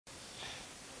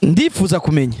ndifuza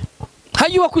kumenya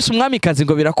hayo wakwise umwamikazi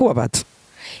ngo birakubabaza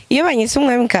iyo banyise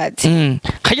umwamikazi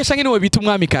hajya shange niwe bita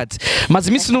umwamikazi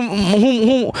maze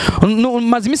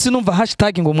imisi numva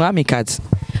hashtag ngo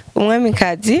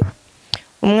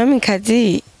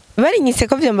umwamikazi barinyise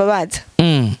ko vyambabaza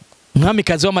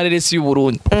umwamikazi w'amareresi y'u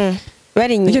Burundi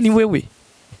barinyise ni wewe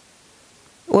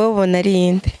ubona ari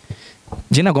inde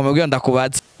je nagomba kugira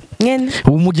ndakubaza nyene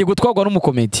ubu mugiye gutwagwa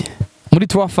n'umukomedi muri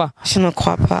Twafa je ne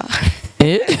crois pas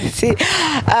si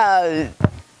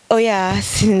oya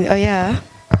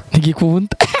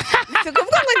ntigikunda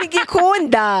sikuvuga ngo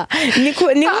ntigikunda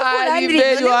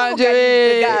Riberi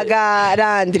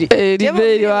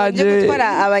wanje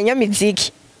gutwara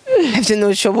abanyamiziki ivyo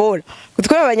ntushobora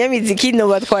gutwara abanyamiziki no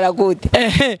batwara gute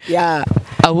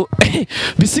abo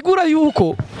bisigura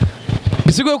yuko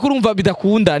urumva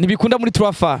bidakunda ntibikunda muri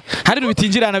Twafa hari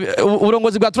bitinjirana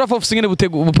uburongozi bwa Twafa ofisi ngene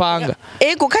bupanga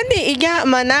ego kandi ijya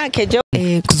manake jo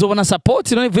kuzobona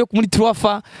support none ivuye muri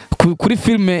Twafa kuri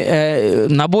filme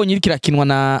nabonye iri kirakinwa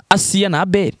na Asia na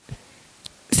Abel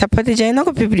support je no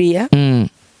kupublia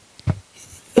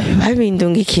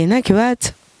babindungikiye nta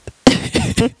kibazo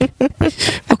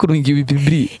bakurungiye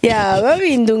ibibibri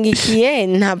babindungikiye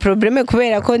nta probleme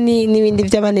kubera ko n'ibindi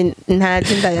by'abandi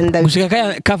ntazi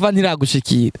gushika kava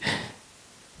ntiragushikira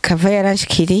kava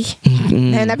yarashikiriye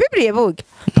na bibliye buge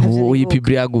uyi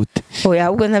bibliya gute oya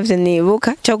ahubwo ntavyo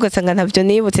nibuka cyo gusanga ntavyo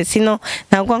nibutse sino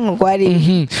ntagwa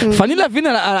nk'ugwari FannyLavine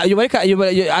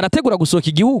arategura gusohoka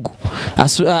igihugu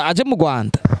aje mu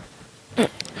Rwanda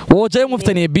woje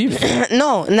mufitaniye beef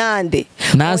no nande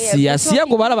Asia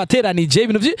ngo barabateranije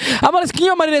ibintu vyi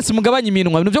amaresikinyo amareresi mugabanya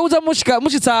iminwa ibintu byo uza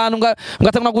mushitsana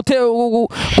ngatangura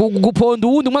guponda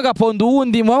uwundi mwagaponda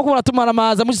uwundi muho muratuma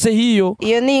amaza mushitse hiyo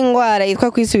iyo ni ingwara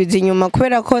yitwa kwisubiza inyuma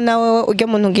kubera ko nawe urya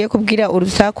muntu ugiye kubwira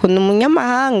urusaku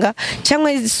n'umunyamahanga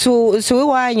cyangwa suwe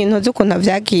wanyu ntuzi ukuntu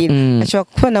avyakira ashobora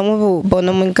kubona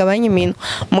mubono mugabanya iminwa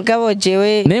mugabo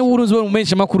jewe ne uruzi we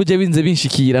mumenshi makuru je binze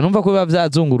binshikira numva ko biba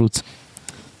vyazungurutse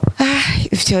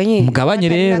ivyo nyine mugabanye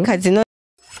rero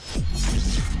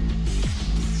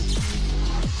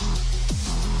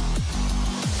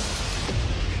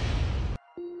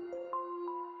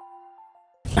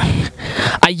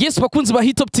yes bakunzi ba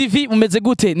Hitop TV mumeze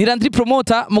gute ni Landry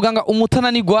promoter muganga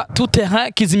umutananirwa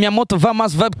tuteha kizimya moto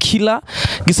vamas vab killer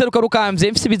giseruka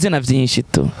rukamvye mfise bizena vyinshi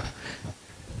tu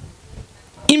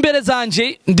imbere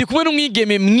zanje ndi kumwe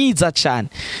n'umwigeme mwiza cyane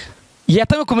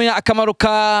yatanga kumenya akamaro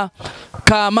ka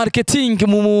marketing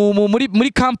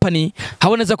muri company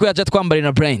haboneza ko yaje twambara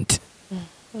na brand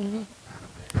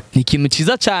ni ikintu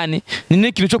ciza cyane ni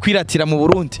n'ikintu cyo kwiratira mu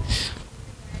Burundi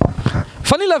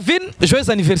FannyLavine joyeux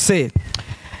anniversaire.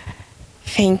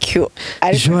 Thank you.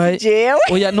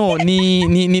 Oya no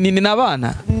ni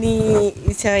nabana. Ni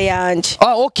seri yanje.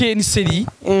 Okay ni seri.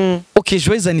 Okay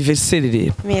joyeux anniversaire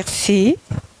rero. Merci.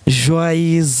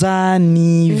 Joyeux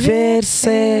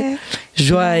anniversaire.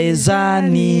 Joyeux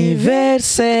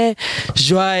anniversaire.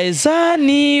 Joyeux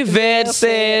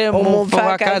anniversaire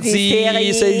umupfakazi.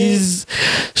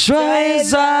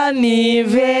 Joyeux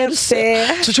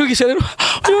anniversaire. Chuchugisha rero.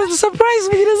 You surprise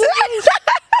me.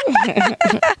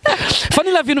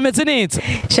 FannyLavine umeze neza?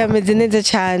 Shameze neza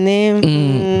cyane.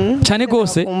 Cyane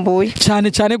gose.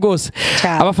 Cyane gose.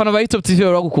 Abafana ba Hitop TV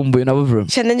baragukumbuye nabo bro.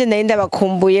 Cyane nje nari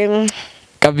ndabakumbuye.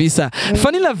 Kabisa.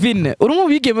 FannyLavine urumwe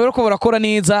bigemera ko barakora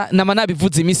neza nama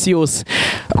nabivuze imisi yose.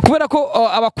 Kubera ko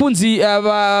abakunzi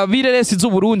abireresi z'u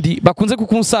Burundi bakunze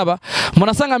kukunsaba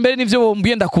munasanga mbere nivyo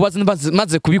bombuye ndakubaza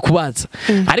maze kubikubaza.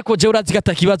 Ariko je urazi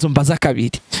gata kibazo mbaza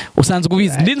kabiri. Usanzwe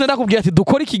ubizi ndinze ndakubwira ati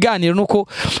dukora ikiganiro nuko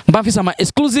mba mfise ama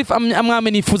exclusive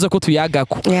amwame nifuza ko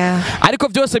tuyagako. Ariko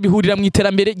byose bihurira mu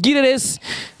iterambere gireresi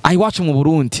ayiwacu mu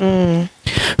Burundi.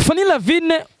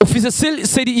 FannyLavine ufise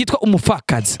seri yitwa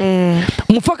umupfakazi.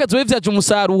 Umupfakazi we vyaje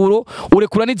umusaruro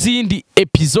urekura n'izindi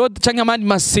episode canke amandi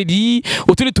maseri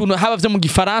utundi tuntu haba vyo mu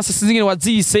gifaransa sinzingene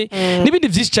wazise n'ibindi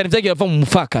vyinshi cyane vyagiye bava mu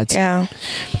mupfakazi.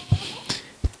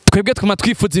 Twebwe twama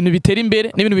twifuza ibintu bitera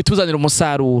imbere n'ibintu bituzanira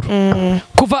umusaruro.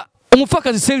 Kuva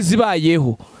umupfakazi seri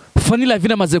zibayeho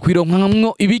FannyLavine amaze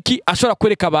kwironkamwo ibiki ashobora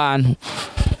kwereka abantu.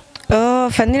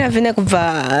 FannyLavine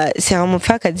kuva sera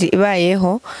umupfakazi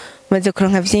ibayeho maze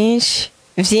kuronka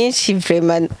vyinshi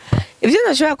vraiment ivyo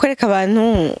nashobora kwereka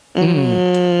abantu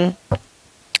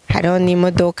hariho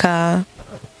n'imodoka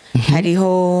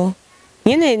hariho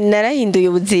nyene narahinduye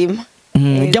ubuzima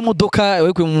Njya modoka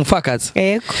we ku mupfakazi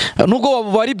yego nubwo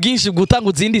bari bwinshi gutanga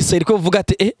uzindi seri ko uvuga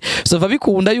ati sova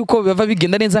bikunda yuko bava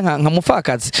bigenda neza nka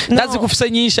mupfakazi ndazi gufise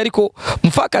nyinshi ariko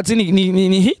mupfakazi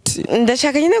ni hit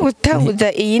ndashaka nyine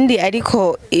gutanguza iyindi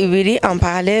ariko ibiri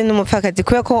ampale n'umupfakazi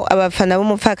kubera ko abafana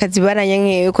b'umupfakazi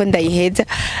baranyankeye yuko ndayiheza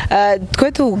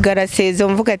twe tugaraseze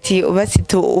mvuga ati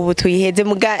ubasitu ubu tuyiheze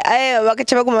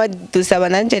bagaca baguma badusaba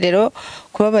nanje rero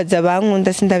kubabaza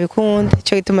bankunda sindabikunda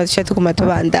cyo gituma duca tuguma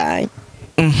tubandanya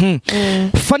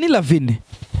FannyLavine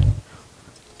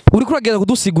uri kurageza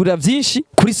kudusigurira byinshi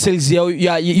kuri series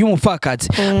y'umupfakazi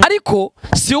ariko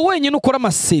si wowe wenyine ukora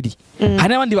amaseri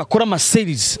hari n'abandi bakora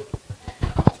amaseries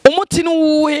umuti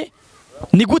nuwuhe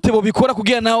ni gute bo bikora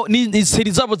kugira naho ni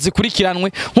series zabo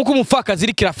zikurikiranwe nkuko umupfakazi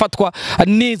iri kirafatwa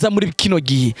neza muri kino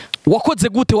gihe wakoze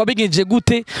gute wabigenje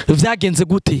gute vyagenze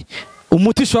gute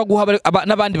umuti ushobora guha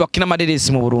n'abandi bakina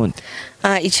amareresi mu Burundi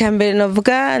icambere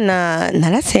novuga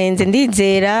narasenze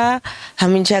ndizera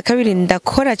haminja kabiri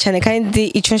ndakora cyane kandi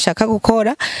ico nshaka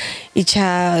gukora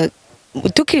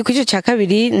tukiri kwico cya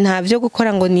kabiri nta byo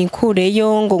gukora ngo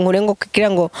nikureyo ngo nkure ngo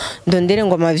kugira ngo ndondere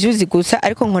ngo amavyuzi gusa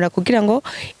ariko nkora kugira ngo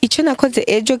ico nakoze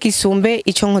ejo gisumbe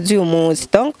ico nkoze uyu munsi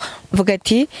donc mvuga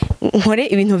ati nkore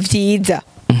ibintu vyiza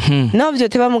no byo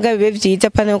teba mugabe bibe vyiza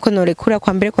pana uko norekura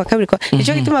kwa mbere kwa kabiri kwa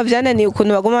ico gituma vyananiye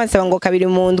ukuntu bagoma basaba ngo kabiri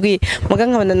mu ndwi muga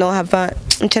nkabona no hava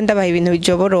nca ndabaha ibintu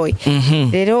bijoboroye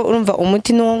rero urumva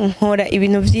umuti no nkora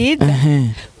ibintu vyiza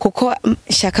kuko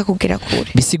shaka kugera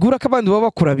kure bisigura ko abandi baba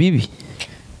bakora bibi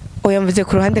oya mvuze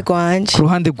ku ruhande rwanje ku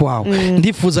ruhande rwawe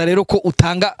ndifuza rero ko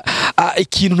utanga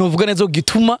ikintu novuga neza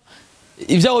gituma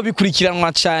ibyaho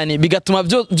bikurikiranwa cyane bigatuma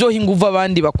byo hinguva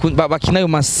abandi bakina ayo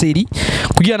maseri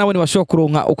kugira nabo bashobora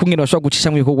kuronka ukungene bashobora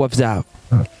gucisha mu bikorwa byabo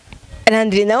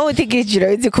Landry nawe utigijira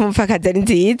wizi ko umupfakazi ari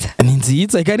nziza ni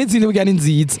nziza ikari nziza bwa ni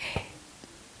nziza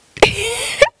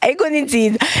ariko ni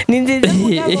nziza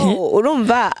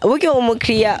urumva buryo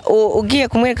umukiriya ugiye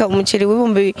kumwereka umuceri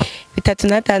w'ibihumbi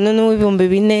 3,500 n'uw'ibihumbi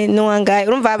 4 n'uwangaye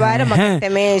urumva abari amakate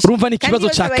menshi urumva ni kibazo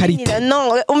ca karite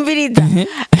no umviriza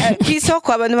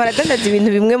kwisoko abantu baradandaza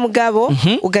ibintu bimwe mugabo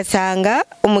ugasanga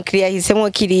umukiriya yahisemwo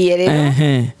kiriye rero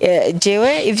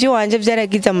jewe ivyo wanje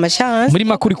byaragize mu mashance muri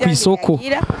makuri kwisoko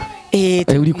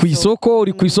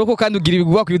uri kwisoko kandi ugira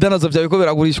ibigwa ku bidandazo byawe ko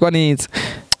biragurishwa neza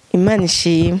Imana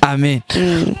ishimwe amen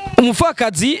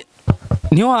umupfakazi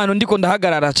niho hantu ndiko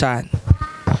ndahagarara cyane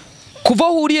kuva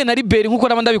huriye na Liberi nkuko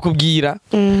nabanda bikubwira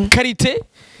karite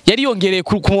yari yongereye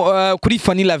kuri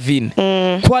FannyLavine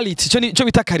quality cyo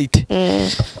bita karite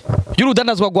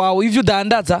y'urudandazwa rwawe ivyo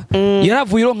udandaza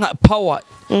yaravuye ironka power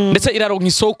ndetse iraronka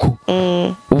isoko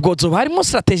ubwo zo barimo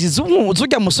strategy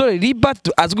z'ujya musore Liba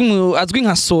azwi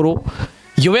nka Soro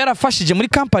yo yarafashije muri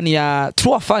company ya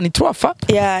 3fa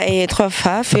ya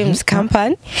 3fa films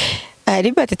company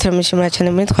Libate turamushimira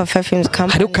cyane muri 3fa films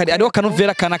company ariho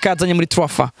kanovera kana kazanye muri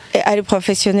 3fa ari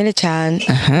professionnel cyane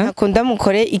akunda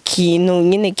mukore ikintu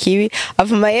nyine kibi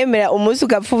avuma yemera umuzi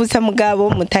ugapfa ubusa mugabo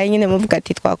mutaye nyine muvuga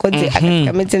ati twakoze akazi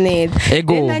kameze neza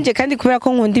nanje kandi kubera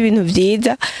ko nkunda ibintu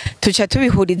vyiza tuca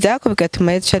tubihuriza ko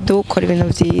bigatuma tuca dukora ibintu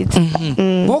vyiza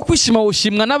ngo kwishima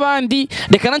ushimwa nabandi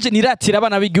reka nanje niratira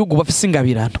abana b'igihugu bafise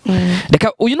ingabirano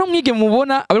reka uyu no mwige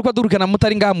mubona abariko adurukana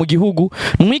mutari ngaha mu gihugu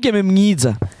mwigeme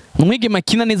mwiza mwige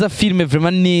makina neza filme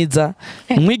vraiment neza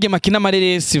mwige makina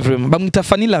amareresi vraiment bamwita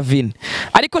FannyLavine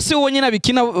ariko si wowe nyene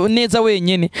abikina neza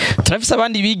wenyene turafise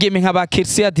abandi bigeme nka ba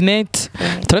Kersi Adnet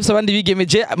turafise abandi bigeme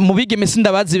je mu bigeme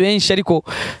sindabazi benshi ariko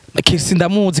Kersi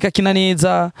ndamuzi kakina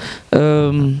neza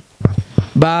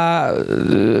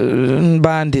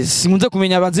bande sinkunze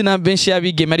kumenya abazina benshi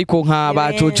yabigeme ariko nka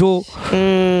ba Jojo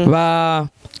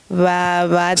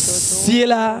ba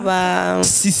Siela ba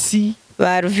Sisi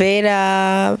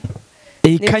Barvera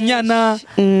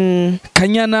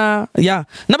Kanyana ya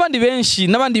nabandi benshi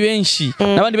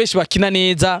bakina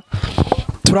neza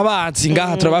turabazi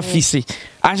ngaha turabafise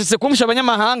anshitse kumusha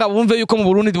abanyamahanga bumve yuko mu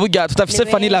Burundi burya tutafise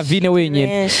FannyLavine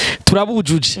wenyene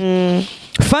turabujuje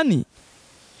Fanny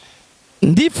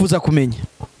ndifuza kumenya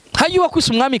hayo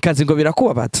wakwise umwamikazi ngo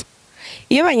birakubabaza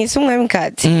iyo banyise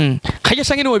umwamikazi hajya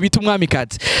shange niwe bita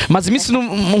umwamikazi maze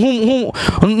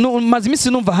imisi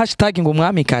numva hashtag ngo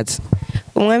umwamikazi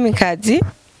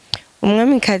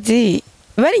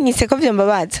barinyise ko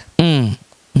vyambabaza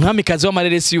umwamikazi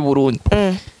w'amareresi y'u Burundi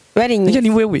barinyise ni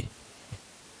wewe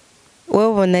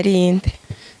ubona ari inde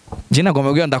je nagomba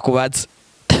kugira ndakubaza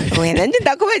we nanje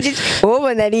ndakubajije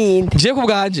ubona ari inde je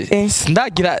kubwanje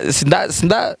sindagira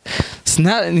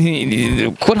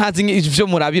ko ntazi ivyo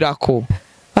murabirako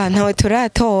ntawe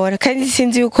turatora kandi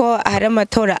sinzi yuko hari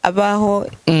amatora abaho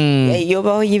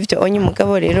yobaho y'ivyo onye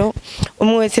umugabo rero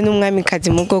umwe wese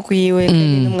n'umwamikazi mu rugo rwiwe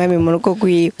n'umwami mu rugo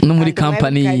rwiwe no muri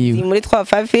company yiwe muri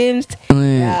 3 films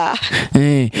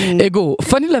ego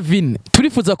FannyLavine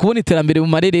turifuza kubona iterambere mu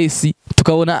mareresi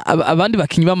tukabona abandi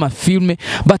bakinyi b'amafilme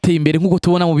bateye imbere nk'uko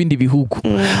tubona mu bindi bihugu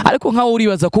ariko nkaho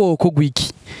uribaza ko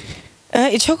gwiki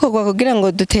ico kogwa kugira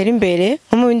ngo dutere imbere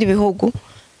nko mu bindi bihugu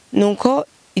nuko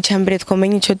icambere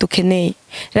twomenya ico dukeneye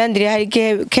randire hari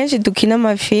kenshi dukina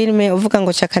amafilme uvuga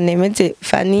ngo chaka nemeze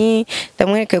Fanny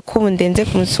ndamwereke ko bundenze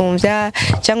kumusumvya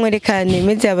cyangwa reka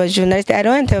nemeze abajournaliste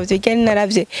arwante bavyigeni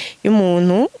naravye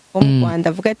y'umuntu wo mu Rwanda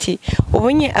avuga ati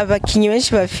ubonye abakinyi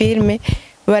benshi ba filme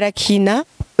barakina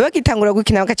bagitangura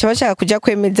gukina bakaca bashaka kuja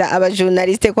kwemeza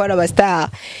abajournaliste ko ari abastar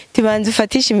tibanze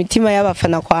ufatisha imitima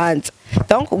y'abafana kwanza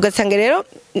donc ugasanga rero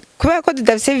kubera ko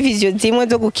tudafise vision zimwe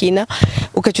zo gukina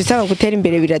ukaca usanga gutera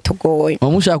imbere biratugoye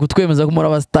mushaka kutwemeza ko muri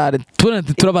abastar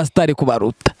turabastar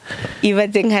kubaruta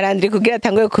ibaze nkarandire kugira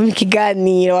atangwe ku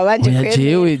ikiganiro wabanje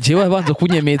kwemeza jewe abanze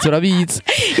kunyemeza urabizi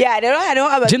ya rero hariho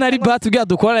je nari bat kugira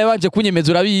dukorana yabanje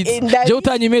kunyemeza urabizi je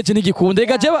utanyemeje ntigikunde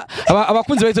ega je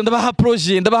abakunzi bahita ndabaha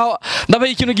projet ndabaha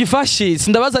ikintu gifashe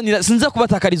sindabazanira sinza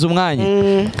kubatakariza umwanya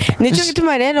nico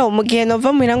gituma rero mu gihe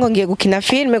nova mu irango ngiye gukina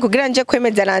filme kugira nje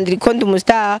kwemeza randire ko ndi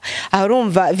umustar aho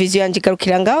urumva vision yanje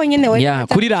garukira ngaho nyene we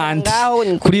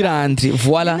kuri randire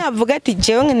voilà navuga ati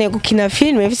jewe nkeneye gukina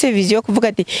filme bise vision yo kuvuga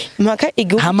ati mpaka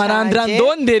igihugu hamarandira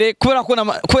ndondere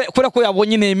kubera ko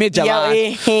yabonye nemeje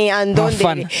abantu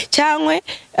andondere cyangwa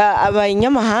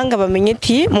abanyamahanga bamenye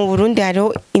ati mu Burundi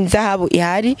hariho inzahabu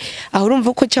ihari aho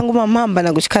urumva ko cyangwa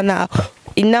umamambana gushikana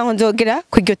inaho nzogera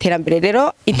kwiryo terambere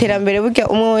rero iterambere burya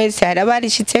umwe wese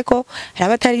harabarishitseko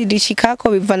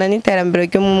harabatarishikako bivana n'iterambere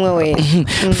ryo mumwe wese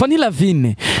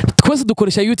FannyLavine twese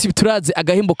dukoresha YouTube turaze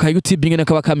agahembo ka YouTube ingene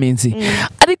kaba kamenzi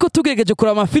ariko tugegeje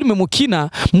kuri amafilme mukina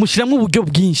mushiramwe uburyo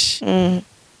bwinshi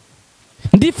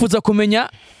ndifuza kumenya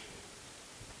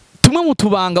tumwe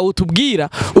mutubanga utubwira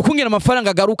ukungena amafaranga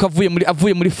agaruka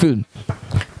avuye muri film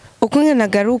ukunge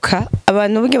nagaruka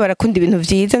abantu burya barakunda ibintu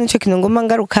vyiza nico kintu ngoma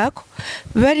ngarukako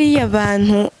bari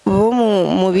abantu bo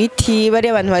mu biti bari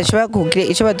abantu bashobora kugira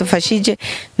ico badufashije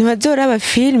ntibazora aba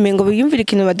filme ngo biyumvire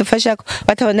ikintu badufashako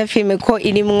batabona filme ko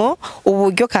irimwo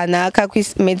uburyo kanaka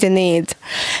kwimeze neza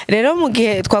rero mu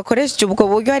gihe twakoresheje ubwo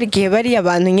buryo hari gihe bari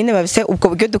abantu nyene bafise ubwo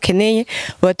buryo dukeneye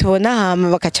batubona hama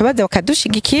bakaca baza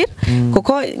bakadushigikira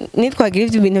kuko nitwagira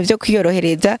ivyo bintu vyo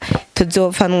kwiyorohereza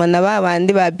tuzofanwa na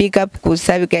babandi ba big up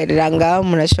gusa bigariranga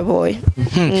murashoboye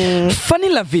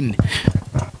FannyLavine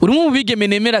urimo bigeme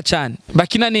nemera cyane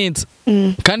bakina neza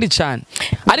kandi cyane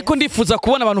ariko ndifuza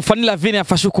kubona abantu FannyLavine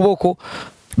yafashe ukuboko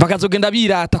bakazogenda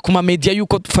birata ku ma media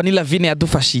yuko FannyLavine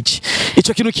yadufashije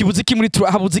ico kintu kibuze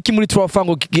iki muri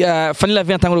twafango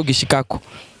FannyLavine atangura gishikako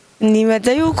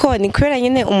nibaza yuko ni kwera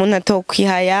nyene umuntu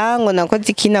atokwihaya ngo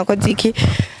nakoze iki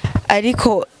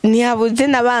ariko ntihabuze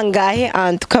nabangahe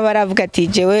antuka baravuga ati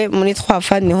jewe muri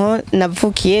twafa niho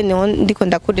navukiye niho ndiko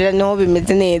ndakurira niho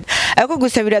bimeze neza ariko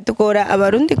gusa biratugora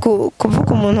abarundi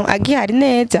kuvuga umuntu agihari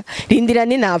neza rindira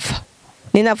ninapfa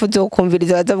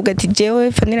uzokumviriza bazavuga ati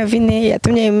jewe FannyLavine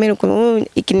yatumye yemera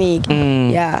iki niki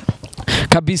ya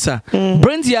kabisa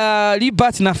brand ya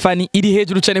Libat na Fanny iri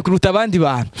hejuru cyane kuruta abandi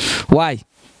bantu why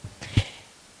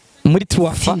muri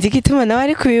twafa sinzi kituma nawe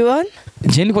ari kubibona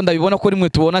je ndiko ndabibona ko rimwe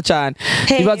tubona cyane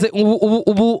ibaze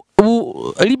ubu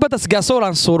Libat asigasora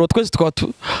nsoro twese tukaba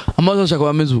amazo shaka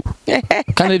bamezu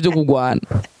kandi ibyo kugwana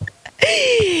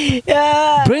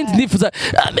brand nifuza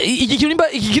iki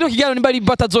kintu kigano nimba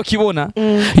Libat azokibona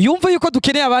yumva yuko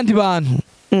dukeneye abandi bantu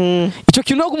ico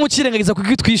kintu no kumucirengagiza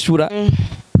kugitwishura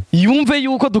yumve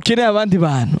yuko dukeneye abandi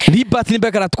bantu Libat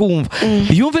nimba karatwumva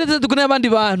yumve neza dukeneye abandi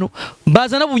bantu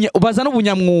baza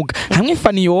n'ubunyamwuga hamwe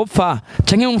Fanny yopfa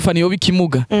canke umufani yoba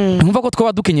ikimuga numva ko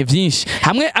twaba dukenye vyinshi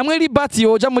hamwe Libat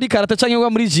yoja muri karate canke yoba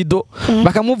muri judo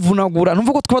bakamuvunagura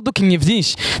numva ko twaba dukenye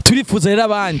vyinshi turifuza rero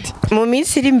abandi mu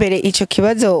minsi iri imbere ico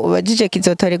kibazo ubajije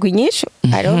kizotorerwa inyishu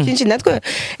hariho byinshi natwe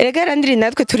erega randiri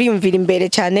natwe turiyumvira imbere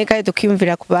cyane kandi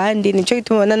tukiyumvira ku bandi nico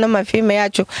gitumubona n'amafilme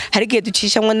yacu hari gihe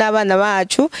ducishamwe n'abana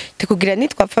bacu tukugira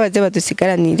nitwapfa baze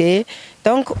badusigaranire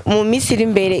donc mu minsi iri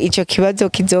imbere ico kibazo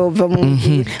kizova mu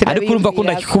ariko urumva ko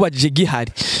ndakikubajije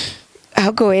gihari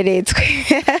ahubwo weretswe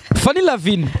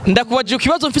FannyLavine ndakubajije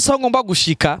ikibazo mfise aho ngomba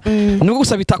gushika nubwo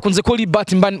gusa bitakunze ko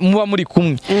Libat muba muri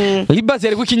kumwe Libat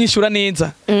yari gukinyishura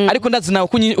neza ariko ndazi nawe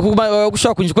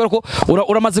gushaka kunyishura ko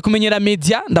uramaze kumenyera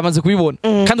media ndamaze kubibona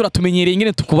kandi uratumenyereye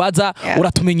ingene tukubaza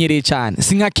uratumenyereye cyane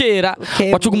sinka kera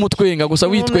wacuga umutwenga gusa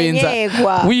witwenza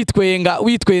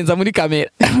muri kamera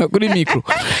kuri micro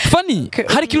Fanny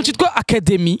hari ikintu cyitwa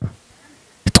academy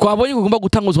twabonye kugomba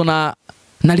gutanguzwa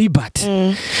na Libat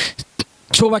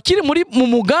coba kiri muri mu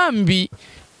mugambi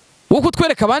wo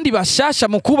kutwereka abandi bashasha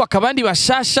mu kubaka abandi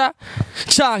bashasha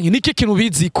canke niki kintu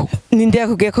biziko ninde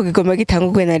yakubwiye ko kigomba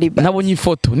gitangurwe na riba nabonye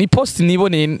ifoto ni post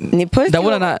niboneye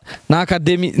ndabona na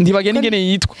academy ndibagene ingene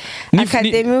yitwa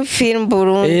Academy Film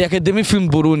Burundi Academy Film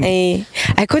Burundi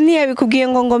ariko ntiyabikubwiye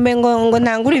ngo ngombe ngo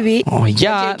ntangure ibi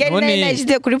ya none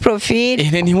nashize kuri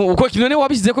profile ni uko kinone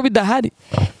wabishize ko bidahari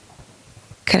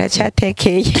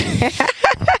karacyatekeye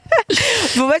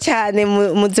vuba cyane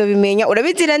muzobimenya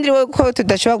urabizi randi wowe ko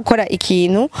tudashobora gukora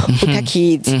ikintu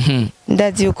utakizi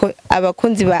ndazi yuko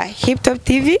abakunzi ba Hip Top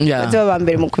TV bazoba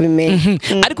bambere mu kubimenya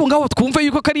ariko ngaho twumve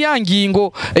yuko kari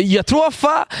yangingo ya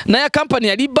Trofa na ya company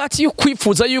ya Liberty yo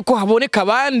kwifuza yuko haboneka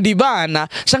abandi bana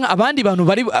canke abandi bantu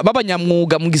bari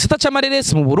babanyamwuga mu gisata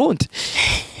c'amareresi mu Burundi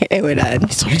ewe randi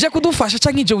bije kudufasha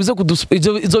canke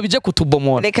izo bije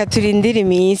kutubomora reka turindire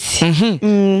imisi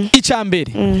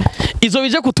icambere izo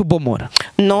bije kutubomora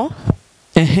no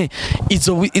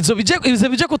izo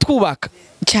bije kutwubaka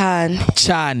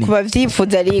cyane kuba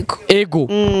vyifuza ariko ego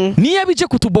niyo bije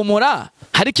kutubomora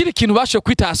hari kiri kintu bashoye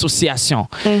kwita association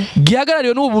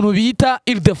gihagarariwe n'ubuntu bita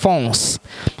Ile-de-France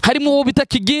harimo uwo bita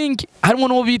Kigingi harimo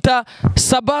n'uwo bita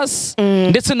Sabas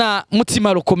ndetse na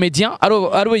Mutima le comédien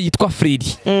ariwe yitwa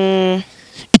Freddy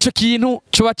ico kintu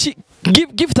coba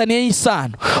gifitaniye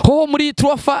isano ho muri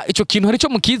Trofa ico kintu hari cyo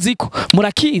mukiziko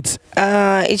murakizi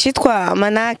icitwa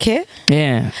manake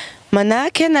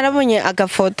manake narabonye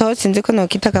agafoto sinzi ko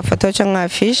nokita agafoto cyangwa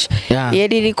affiche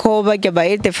yeri iriko bajya ba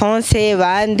Ile-de-France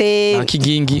bande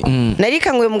Kigingi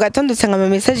narikanguye mu gatondo usanga ama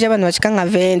message y'abantu bashika nka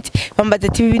 20 bambaza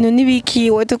ati ibi bintu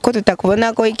nibiki wowe ko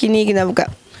tutakubona ko iki niki navuga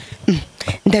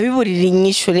ndabiburira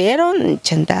inyishu rero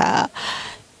nca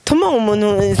tuma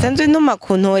umuntu sanzwe numa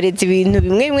kuntoreza ibintu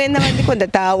bimwe n'abandi ko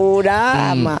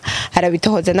ndatahura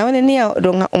harabitohoza nawe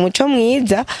niyaronka umuco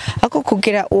mwiza ako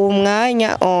kugira uwo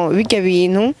mwanya bijya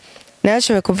bintu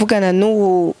nashoboye kuvugana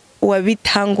n'uwo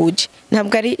wabitanguje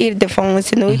ntabwo ari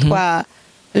Ile-de-France n'uwitwa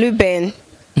Ruben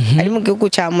ari mu gihugu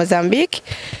cya Mozambique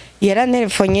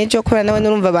yarantelefonye cyo kubera nawe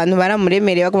nurumva abantu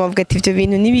baramuremereye bagomba bavuga ati ivyo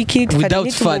bintu nibiki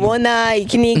twabona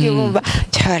iki niki bumva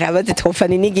cyarabaze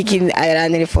tofani niki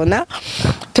arantelefona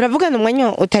turavugana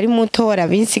umwanya utari muto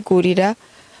arabinsigurira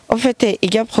ofete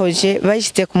irya projet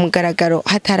bayishyize ku mugaragaro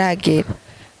hataragera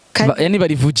yani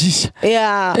barivugisha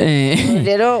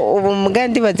rero ubu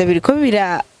mugandi baza biriko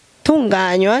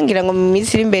biratunganywa ngira ngo mu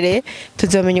minsi iri imbere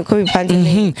tuzomenya uko bipanze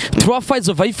neza Trofa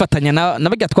izova yifatanya na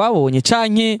barya twabonye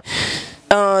canke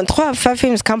Trofa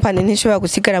Films Company ntishobora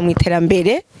gusigara mu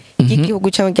iterambere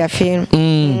ry'igihugu cyangwa rya film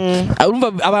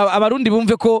urumva abarundi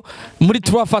bumve ko muri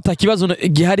Trofa atakibazo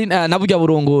gihari na burya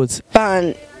burongozi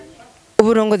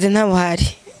uburongozi ntabuhari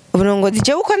uburongozi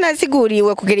je uko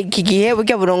nasiguriwe kugera iki gihe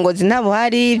burya burongozi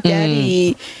ntabuhari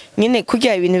byari nyine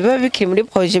kujya ibintu biba bikiri muri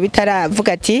projet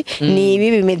bitaravuga ati ni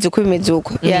ibi bimeze uko bimeze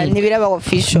uko ntibiraba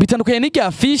official bitandukanye n'irya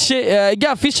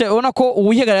affiche ubona ko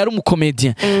uwihegarara ari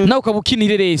umukomedien nawe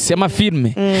ukabukinire rese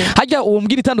amafilme hajya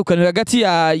umbwira itandukaniro hagati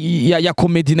ya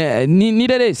comedy ni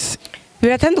rese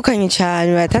biratandukanye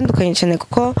cyane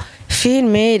kuko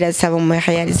filme irasaba umu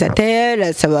réalisateur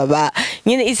irasaba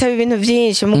nyine isaba ibintu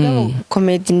byinshi mugabo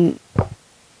comedy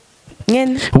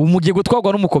nyene umugiye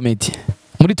gutwagwa n'umukomedi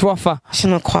muri Trofa je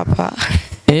ne crois pas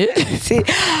si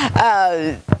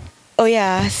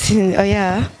oya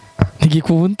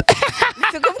ntigikunda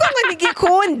sikuvuga ngo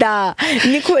ntigikunda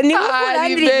niko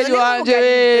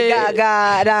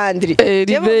Landry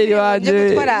Riberi wanje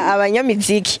gutwara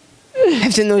abanyamiziki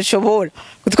ivyo ntushobora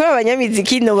gutwara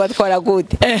abanyamiziki no batwara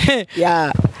gute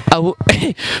abo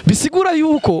bisigura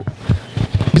yuko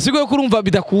urumva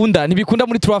bidakunda ntibikunda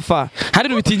muri Trofa hari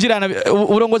no bitinjirana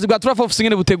uburongozi bwa Trofa ofisi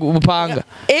ngene bupanga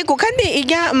ego kandi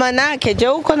irya manake je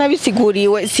uko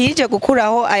nabisiguriwe sije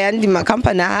gukuraho ayandi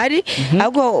makampani ahari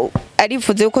ahubwo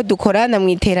arifuze uko dukorana mu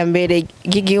iterambere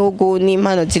ry'igihugu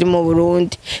n'impano ziri mu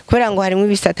Burundi kubera ngo harimo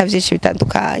ibisata byinshi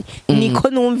bitandukanye niko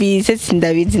numvise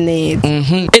sindabizi neza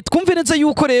twumve neza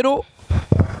yuko rero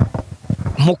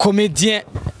mu comedien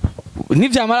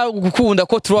nivyamara gukunda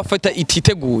ko Trofa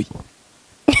ititeguye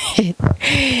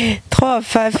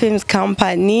Trofa Films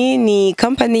Company ni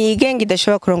company yigenga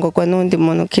idashobora kurongorwa n'undi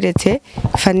muntu kiretse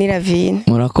FannyLavine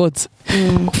murakoze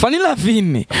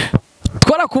FannyLavine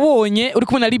twarakubonye uri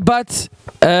kumwe na Liberty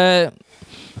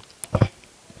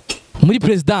muri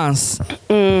presidence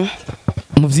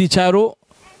mu vyicaro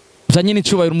vyanye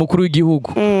n'icubahiro umukuru w'igihugu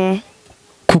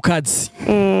ku kazi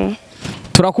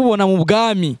turakubona mu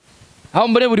bwami aho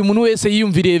mbere buri muntu wese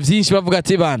yiyumviriye vyinshi bavuga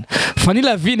ati bana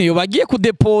FannyLavine yo bagiye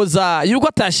kudepoza yuko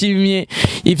atashimye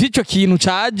ivyico kintu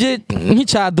caje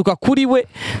nk'icaduka kuri we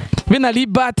bina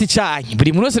libati cyane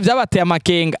buri muntu wese byabateye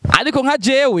amakenga ariko nka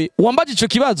jewe wambaje ico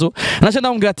kibazo naje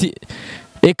ndamubwira ati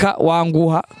eka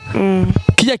wanguha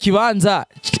kijya kibanza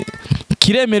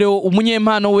kiremerewe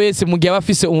umunyempano wese mu gihe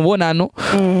abafise umubonano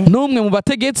numwe mu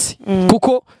bategetsi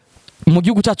kuko mu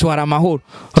gihugu cyacu hari amahoro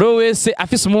ro wese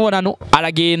afise umubonano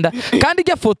aragenda kandi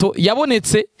irya foto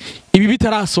yabonetse ibi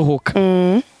bitarasohoka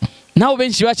naho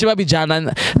benshi bace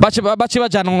babijana bace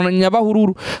bajana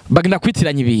nyabahururu bagenda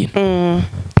kwitiranya ibintu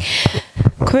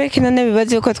kubera ko none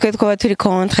bibaze yuko twe twaba turi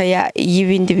kontra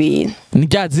y'ibindi bintu ni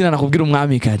rya zina nakubwira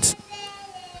umwamikazi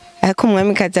ariko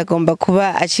umwamikazi agomba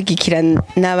kuba ashigikira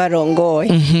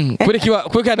n'abarongoye kubera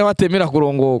ko batemera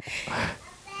kurongorwa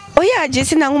oya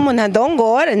jesi nta nk'umuntu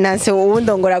adongora nase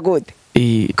uwundongora gute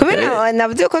kubera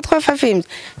navuze ko twafa films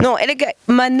no erega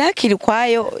manaki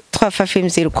irikwayo twafa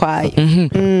films irikwayo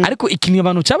ariko ikintu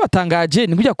abantu cyabatangaje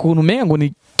ni kujya kuntu umenga ngo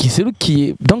ni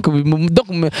giserukiye donc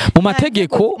mu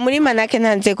mategeko muri manake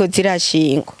nta nzego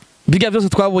zirashingwa biga byose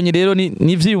twabonye rero ni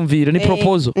ivyiyumviro ni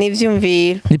proposal ni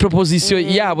ivyumviro ni proposition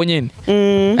yabo nyene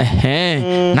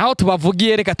naho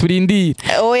tubavugiye reka turindire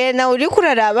oya na uri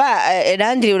kuraraba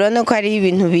randiri urabona ko hari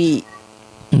ibintu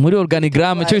muri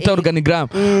organigramme cyo bita organigramme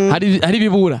hari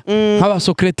bibura nk'aba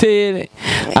secrétaire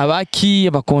abaki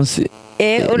abakonse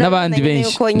n'abandi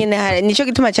benshi ko nyine nico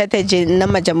gituma cyateje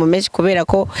n'amajambo menshi kubera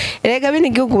ko erega bene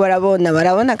igihugu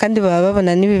barabona kandi baba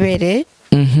babona nibibereye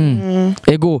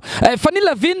ego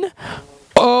FannyLavine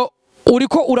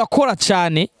uriko urakora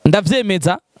cyane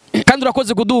ndavyemeza kandi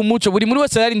urakoze kuduha umuco buri muri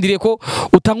wese yarindiriye ko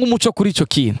utanga umuco kuri ico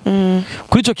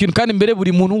kintu kandi mbere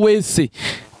buri muntu wese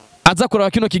aza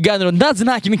kuraba kino kiganiro ndazi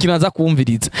nta kintu aza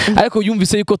kumviriza ariko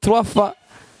yumvise yuko twafa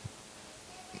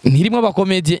ntirimo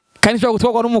abakomedie kandi cyo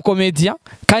gutwagwa n'umukomedie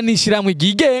kandi ishiramwe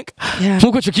gigenga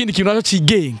nkuko ico kindi kintu naco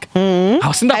cigenga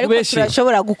aho sindakubeshe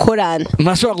turashobora gukorana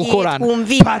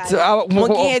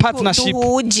partnership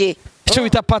ico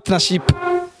bita partnership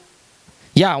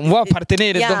muba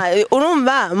partenaire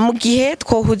urumva mu gihe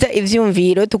twohuza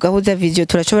ivyumviro tugahuza vision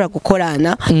turashobora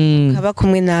gukorana kaba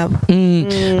kumwe nabo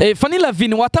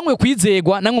FannyLavine watangwe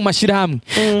kwizegwa namwe mashira hamwe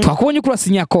twakubonye uko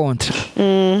urasinya contrat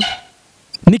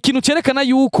ni ikintu cerekana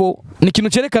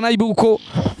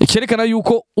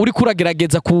yuko uri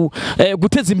kuragerageza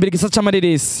guteza imbere igisa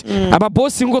c'amareresi aba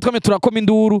boss ngo twame turakoma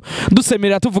induru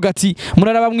dusemerera tuvuga ati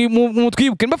muraraba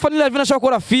mutwibuke mba FannyLavine ashaka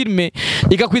gukora filme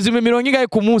igakwiza 100 ingahe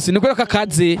ku munsi niko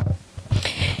kakaze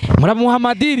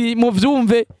muramuhamadiri mu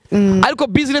vyumve ariko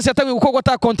business yatangiye gukorwa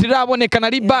ata contrat aboneka na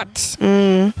ribat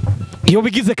iyo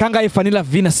bigize kangahe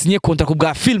FannyLavine asinye contrat ku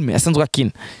bwa filme asanzwe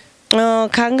akina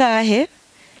kangahe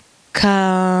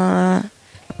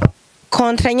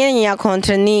kontra nyene ya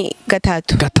kontra ni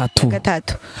gatatu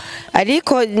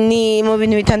ariko ni mu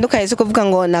bintu bitandukanye so kuvuga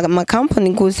ngo na company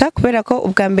gusa kubera ko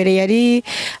ubwa mbere yari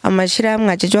amashira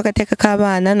mwajeje agateka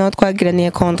k'abana no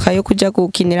twagiraniye kontra yo kuja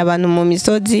gukinira abantu mu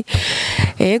misozi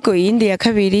yego yindi ya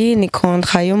kabiri ni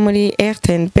kontra yo muri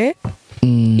RTNB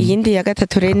iyindi ya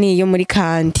gatatu re ni yo muri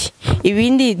kandi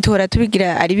ibindi tora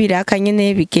tubigira ari biraka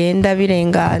nyene bigenda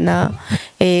birengana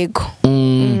ego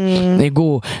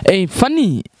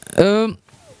Fanny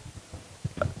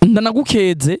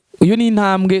ndanagukeze uyo ni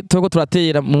intambwe turiko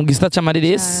turatera mu gisata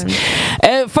c'amareresi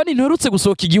Fanny nturutse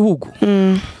gusohoka igihugu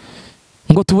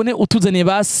ngo tubone utuzaniye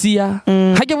ba Sia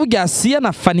hajya burya Sia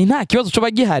na Fanny nta kibazo cyo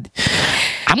bagihari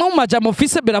amwe mu majambo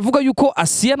office beravuga yuko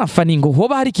Sia na Fanny ngo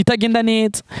hoba hari kitagenda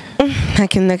neza nta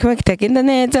kintu na kimwe kitagenda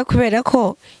neza kubera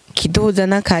ko kiduza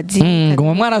n'akazi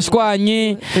ngo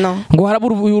mwarashwanye ngo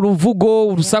harabura uruvugo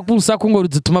urusaku ngo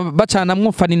ruzituma bacana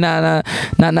mwo Fanny na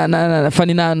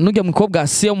Fanny na nujya mukobwa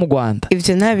Sia mu Rwanda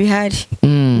ivyo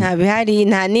ntabihari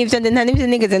nta nivyo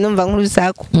nigeze numva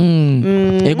nk'urusaku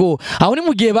ego aho ni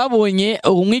mu gihe babonye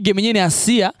umwigeme nyene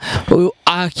Sia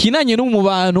akinanye no mu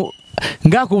bantu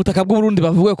ngako ubutaka bw'u Burundi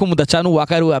bavuga ko mudacana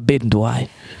uwaka ari wa Bendwaye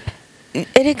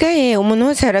erega umuntu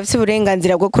wese arafite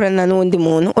uburenganzira bwo kurana n'undi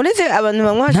muntu uretse abantu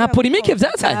bamwe nta polemique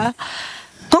vyazanye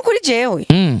nko kuri jewe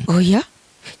oya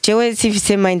jewe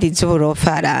sifise mind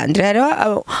z'uburofa arandira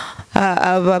rero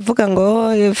abavuga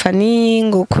ngo Fanny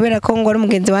ngo kubera ko ngo ari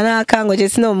umugenzi wa naka ngo je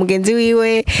sino umugenzi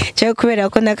wiwe jewe kubera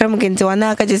ko naka ari umugenzi wa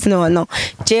naka je sino no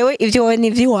jewe ivyo wowe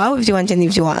nivyo wawe ivyo wanje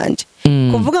nivyo wanje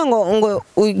kuvuga ngo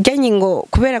ujyanye ngo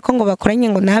kubera ko ngo bakoranye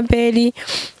ngo na Abeli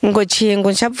ngo ciye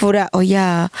ngo nshavura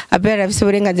oya Abeli afise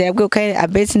uburenganzira bwo kandi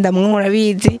Abeli ndamwungura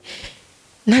bizi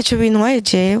ntaco bintwaye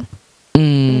jewe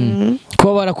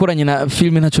kuba barakoranye na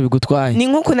filime ntaco bigutwaye ni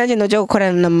nkuko nanjye noje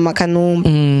gukorana na Mama Kanumba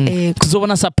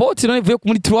kuzobona support none ivuye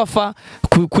muri Twafa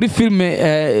kuri filime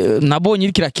nabonye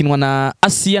iri kirakinwa na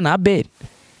Sia na Abeli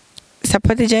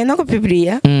support jaye no ko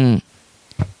Biblia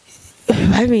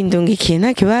babindunga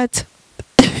ikintu kibazo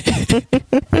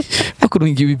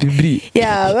bakurunga ibibibiri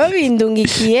ya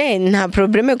babindungikiye nta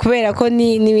probleme kubera ko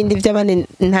n'ibindi by'abandi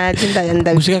ntazi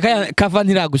gushika kava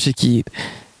ntiragushikira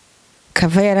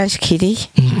kava yaranshikiriye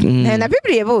na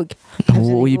bibiliya buge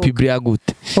iyi bibiliya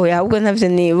gute oya ahubwo ntavyo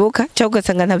nibuka cyangwa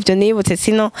ugasanga ntavyo nibutse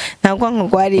sino ntabwo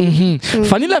nkurwari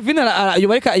FannyLavine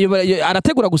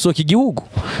arategura gusohoka igihugu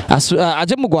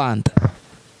aje mu Rwanda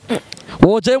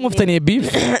woje mufitaniye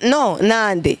beef no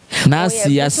nande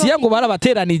nasi asiya ngo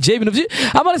barabateranije ibintu byi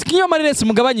amaresikinyo amaresi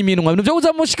mugabanya iminwa ibintu byo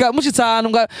kuza mushitsa ahantu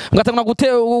ngatangura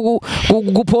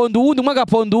guponda uwundi umwe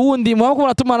agaponda uwundi muho ko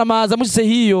muratumana amaza mushitse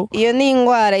hiyo iyo ni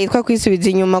ingwara yitwa kwisubiza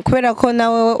inyuma kubera ko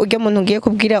nawe urya muntu ugiye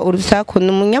kubwira urusaku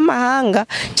n'umunyamahanga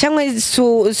cyangwa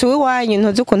suwe wanyu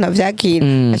ntuzi ukuntu avyakira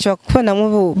ashobora kubona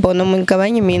mubona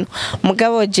mugabanya iminwa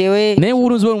mugabo jewe ne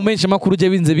uruzi mu menshi makuru je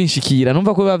binze binshikira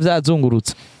numva ko biba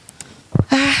vyazungurutse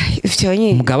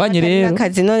mugabanye rero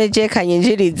akazi none je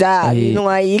kanyinjiriza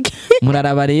binwayike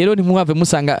muraraba rero ntimuhave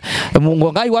musanga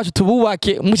ngo ngayi wacu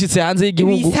tububake mushitse hanze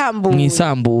y'igihugu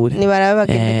mwisambure ni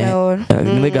barabake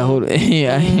gahoro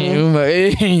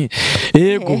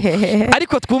yego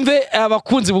ariko twumve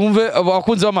abakunzi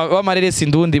b'amareresi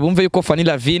ndundi bumve yuko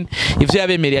FannyLavine ivyo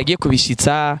yabemereye agiye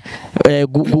kubishitsa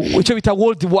ico bita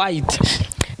worldwide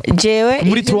jewe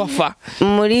muri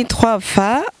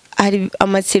 3fa hari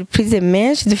ama surprise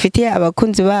menshi dufitiye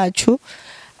abakunzi bacu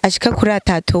ashika kuri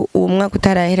 3 uwo mwaka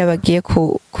utarahera bagiye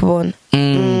kubona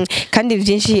kandi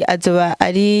byinshi azoba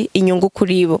ari inyungu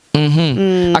kuri bo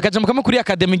akajambo kamwe kuri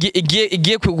academy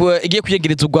igiye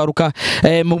kuyegereza ugwaruka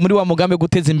muri wa mugambe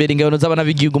guteza imbere ingabano z'abana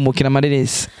b'igihugu mukina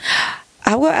amareresi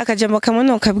ahubwo akajambo kamwe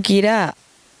no kabwira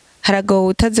harago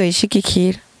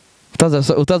utazoyishigikira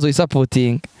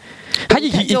utazoyisapoting haji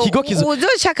ikigo kizo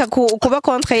uzoshaka kuba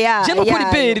contre ya je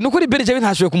nukuri beri je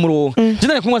bintashoye kumuronka je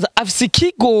nari kumwaza afise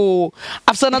ikigo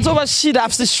afisa nazobashira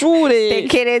afise ishure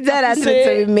tekereza ranzo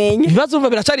bimenya ibibazo umva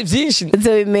biracari byinshi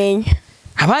uzobimenya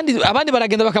abandi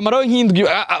baragenda bakamaraho nk'indwi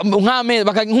nk'amezi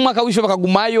nk'umwaka wisho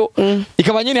bakagumayo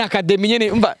ikaba nyene academy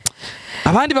nyene umva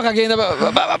abandi bakagenda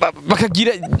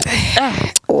bakagira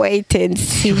wait and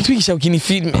see twigisha gukina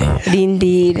filme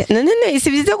rindira none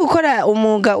isibyiza gukora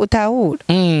umuga utahura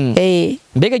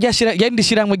mbega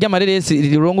ryandishiramwe ry'amareresi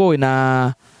rirongowe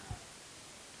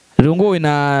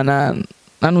na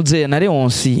nanuze na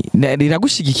Leonsi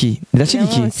riragushigikiye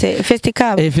rirashigikiye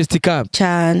festicab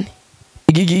cyane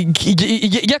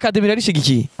academy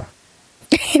rarishigikiye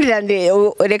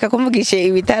reka kumvugishe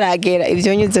ibitaragera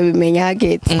ivyo nyuzo bimenya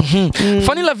hagete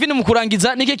FannyLavine mu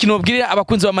kurangiza nike kinobwirira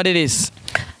abakunzi b'amareresi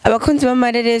abakunzi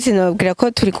b'amareresi nababwira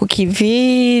ko turi ku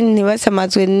kivi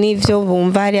ntibasamazwe n'ivyo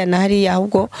bumva hariya na hariya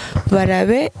ahubwo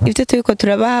barabe ivyo turiko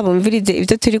turabaha bumvirize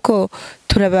ivyo turiko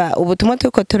turaba ubutumwa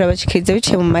turiko turabashikiriza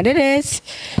biciye mu mareresi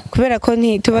kubera ko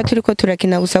ntituba turiko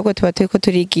turakina gusa ahubwo tuba turiko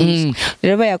turigisha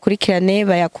rero bayakurikirane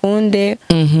bayakunde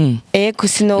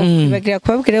kusino bagira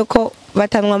kubabwira ko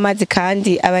batanwa amazi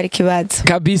kandi abari kibazo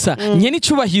kabisa nyene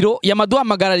icubahiro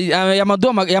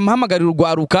yamahamagara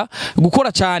urwaruka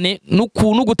gukora cyane no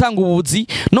gutanga ubuzi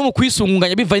no mu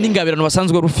kwisungunganya bivaye n'ingabirano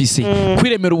basanzwe rufise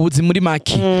kwiremera ubuzi muri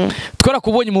maki twara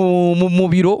kubonye mu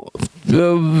biro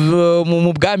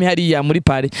mu bwami hariya muri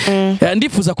pare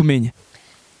ndifuza kumenya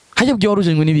hajya byo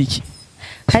waruje ngo nibiki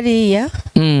hariya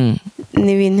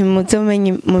ni ibintu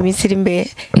muzomenye mu misiri imbere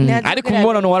ariko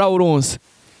umubonano warawuronse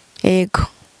yego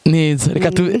neza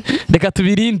reka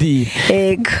tubirindire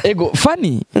ego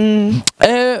Fanny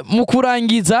mu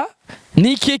kurangiza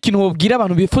niki kintu wobwira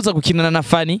abantu bifuza gukinana na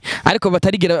Fanny ariko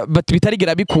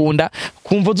bitarigera bikunda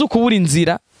kumva zo kubura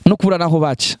inzira no kubura naho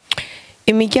baca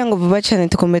imiryango vuba cyane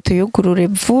tukomeye tuyugurure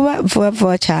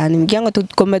vuba cyane imiryango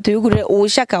tukomeye tuyugurure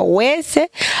ushaka wese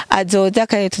azoza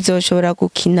kandi tuzoshobora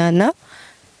gukinana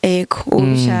ego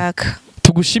ubishaka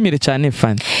tugushimire cyane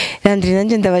Fanny Landry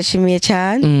nanje ndabashimiye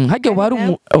cyane hajya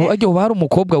bari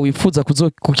umukobwa wifuza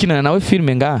kukinana nawe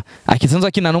filme nga akisanzwe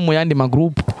akinana no mu yandi ma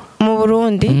group mu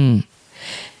Burundi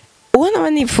ubona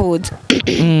banifuza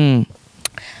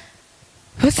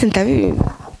bose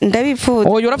ndabifuza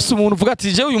oyo urafise umuntu uvuga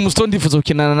ati je uyu musto ndifuza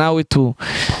gukinana nawe tu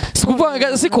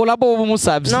sikuvuga si collabo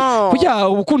umusabye kujya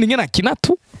ubukundi ngena kina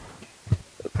tu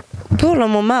Polo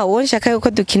mama wonshaka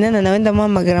yuko dukinana nawe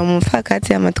ndamuhamagara mu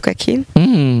mfakazi amatukakina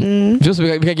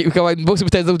byose bikaba bose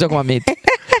bitageze kuja kwa mate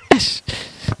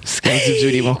Skazi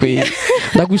juri mo kwe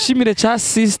ndagushimire cha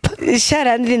sister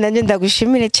Sharandri nanje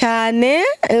ndagushimire cyane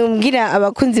umbwira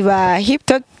abakunzi ba Hip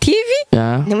Top TV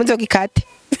ntimuzogikate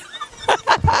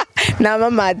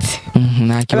namamaze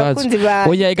nta kibazo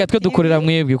oya ega twe dukorera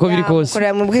mwebwe ko biri kose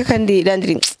dukorera mwebwe kandi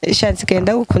Landry chance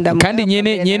kenda gukunda kandi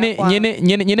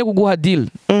nyene kuguha deal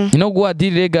nyene kuguha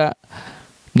deal rega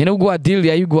nyene ubwo deal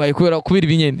yayiguhaye kubera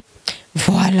ibinyene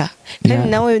voilà kandi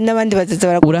nawe n'abandi bazaza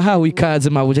barakora urahawe ikaze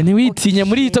mabuja ntiwitinye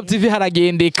muri Hip Top TV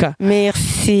haragendeka.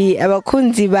 Merci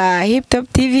abakunzi ba Hip Top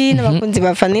TV n'abakunzi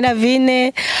ba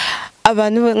FannyLavine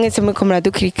abantu mwese muri ko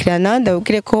muradukurikirana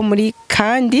ndabubwire ko muri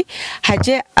kandi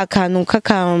haje akantu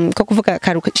ko kuvuga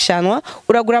karushanwa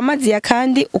uragura amazi ya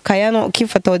kandi ukayano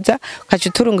ukifotoza ukaca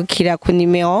uturungukira ku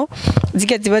nimero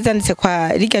ziga ziba zanditse kwa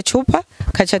riga cupa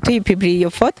kaca tuyipublie iyo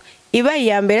foto iba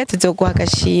iya mbere tuzoguha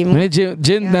agashimwe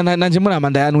je nanje muri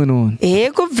amanda yanwe none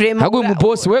yego vraiment hago mu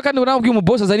boss we kandi urambwiye mu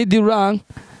boss azani dirang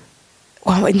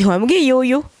ntiwambwiye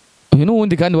uyu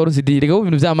nuwundi kandi waruzi direga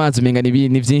ibintu by'amazi menga ni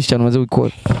byinshi cyane umaze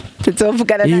gukora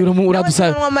tuzovugana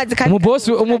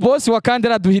umubosi wa kandi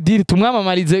araduhidiri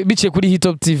tumwamamarize biciye kuri Hip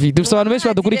Top TV dufite abantu benshi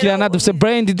badukurikirana dufite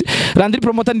brand Landry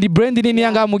promoter ndi brand nini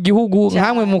yanga mu gihugu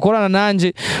hamwe mukorana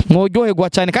nanje mworyoherwa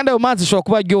cyane kandi ayo mazi shobora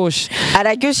kuba aryoshe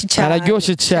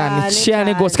araryoshe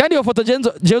cyane gose kandi iyo foto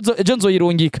je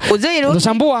nzoyirungika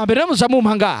uzoshambu wa mbere n'uzoshambu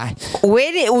umpangaye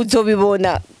were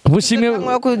uzobibona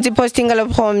bushimwe kuzipostinga la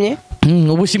premier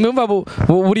ubushimwe mva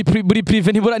buri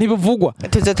prive ntibuvugwa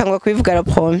tuzotangwa kubivuga la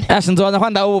premier ashe nzobanza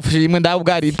kwanda ubushimwe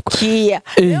ndabubwarirwa kiya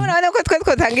rero urabona ko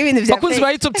twatanga ibintu bya bakunzi ba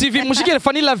Hip Top TV mushikire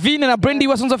FannyLavine na brand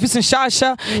yiwe asanzwe afise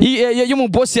nshasha yo mu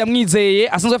boss yamwizeye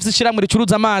asanzwe afise shiramwe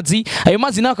ricuruza amazi ayo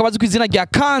mazi nawe akabazi kwizina rya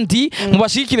kandi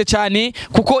mubashikire cyane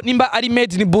kuko nimba ari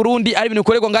made in Burundi ari ibintu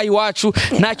bikorerwa ngaho iwacu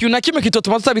nta kintu na kimwe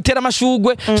kitotuma tutabitera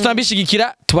amashugwe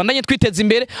tutambishigikira tubandanye twiteza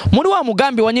imbere muri wa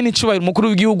mugambi wa nyine icubahiro umukuru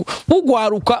w'igihugu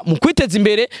ugwaruka mu kwiteza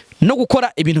imbere no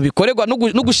gukora ibintu bikorerwa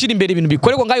no gushira imbere ibintu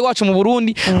bikorerwa ngaho iwacu mu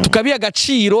Burundi tukabiha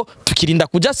agaciro tukirinda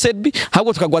kuja serbi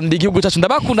ahubwo tukagwanira igihugu cyacu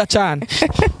ndabakunda cyane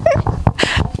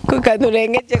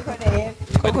kukadurengeje ko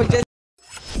rero